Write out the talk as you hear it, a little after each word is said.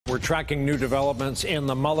We're tracking new developments in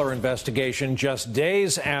the Mueller investigation just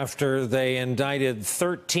days after they indicted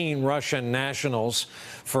 13 Russian nationals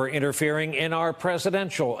for interfering in our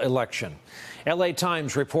presidential election. LA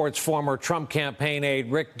Times reports former Trump campaign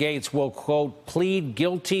aide Rick Gates will, quote, plead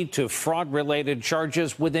guilty to fraud-related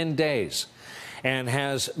charges within days, and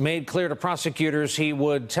has made clear to prosecutors he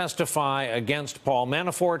would testify against Paul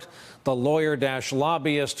Manafort, the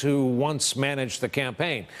lawyer-lobbyist who once managed the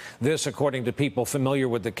campaign. This, according to people familiar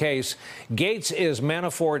with the case. Gates is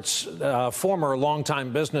Manafort's former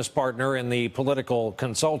longtime business partner in the political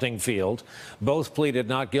consulting field. Both pleaded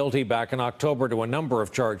not guilty back in October to a number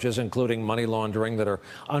of charges, including money laundering, that are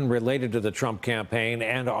unrelated to the Trump campaign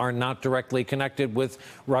and are not directly connected with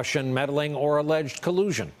Russian meddling or alleged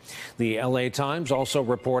collusion. The LA Times also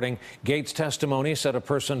reporting Gates' testimony said a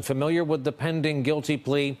person familiar with the pending guilty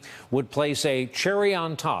plea would place a cherry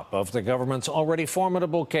on top of the government's already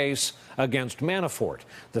formidable case against Manafort.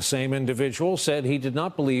 The same individual said he did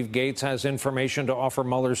not believe Gates has information to offer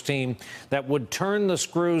Mueller's team that would turn the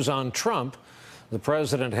screws on Trump. The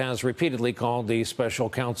president has repeatedly called the special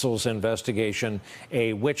counsel's investigation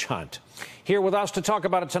a witch hunt. Here with us to talk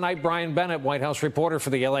about it tonight, Brian Bennett, White House reporter for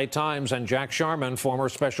the LA Times, and Jack Sharman, former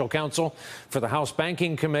special counsel for the House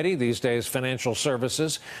Banking Committee, these days Financial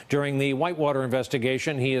Services. During the Whitewater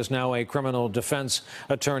investigation, he is now a criminal defense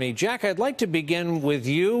attorney. Jack, I'd like to begin with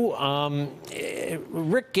you.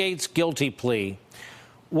 Rick Gates' guilty plea,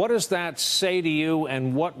 what does that say to you,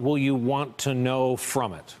 and what will you want to know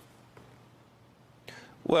from it?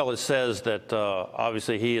 Well, it says that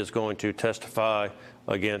obviously he is going to testify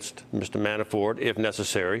against Mr. Manafort if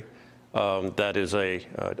necessary. That is a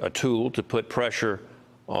tool to put pressure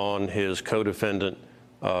on his co-defendant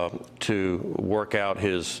to work out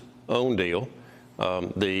his own deal.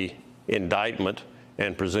 The indictment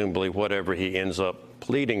and presumably whatever he ends up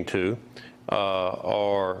pleading to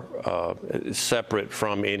are separate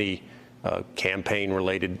from any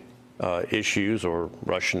campaign-related issues or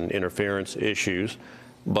Russian interference issues.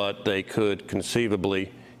 But they could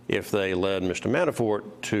conceivably, if they led Mr. Manafort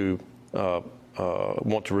to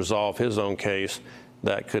want to resolve his own case,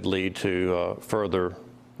 that could lead to further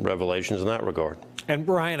revelations in that regard. And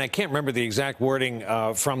Brian, I can't remember the exact wording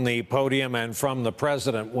from the podium and from the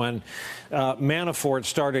president when Manafort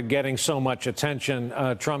started getting so much attention.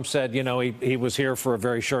 Trump said, you know, he was here for a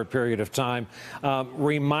very short period of time.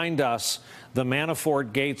 Remind us the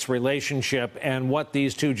Manafort-Gates relationship and what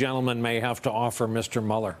these two gentlemen may have to offer Mr.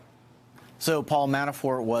 Mueller. So Paul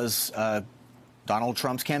Manafort was Donald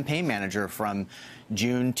Trump's campaign manager from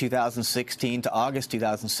June 2016 to August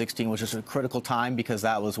 2016, which is a critical time because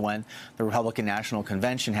that was when the Republican National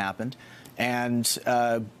Convention happened. And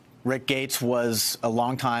Rick Gates was a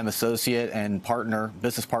longtime associate and partner,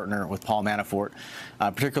 business partner with Paul Manafort,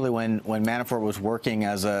 particularly when Manafort was working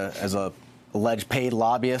as a alleged paid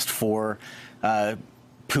lobbyist for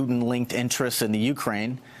Putin-linked interests in the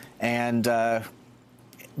Ukraine. And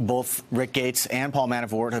both Rick Gates and Paul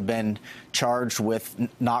Manafort have been charged with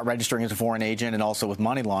not registering as a foreign agent and also with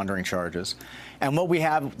money laundering charges. And what we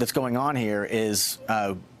have that's going on here is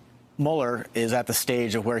Mueller is at the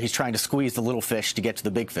stage of where he's trying to squeeze the little fish to get to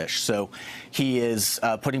the big fish. So he is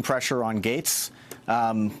putting pressure on Gates,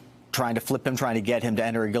 trying to flip him, trying to get him to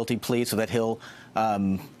enter a guilty plea so that he'll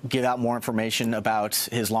give out more information about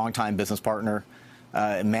his longtime business partner,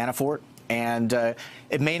 Manafort. And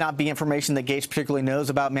it may not be information that Gates particularly knows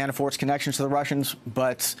about Manafort's connections to the Russians,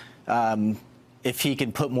 but if he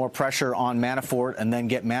can put more pressure on Manafort and then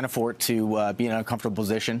get Manafort to be in an uncomfortable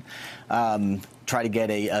position, try to get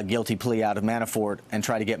a guilty plea out of Manafort and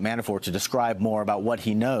try to get Manafort to describe more about what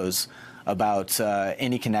he knows about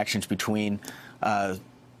any connections between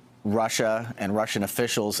Russia and Russian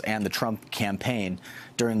officials and the Trump campaign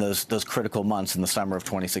during those critical months in the summer of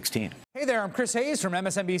 2016. Hey there, I'm Chris Hayes from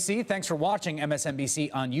MSNBC. Thanks for watching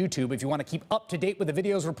MSNBC on YouTube. If you want to keep up to date with the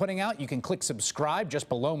videos we're putting out, you can click subscribe just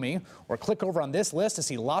below me or click over on this list to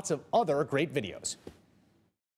see lots of other great videos.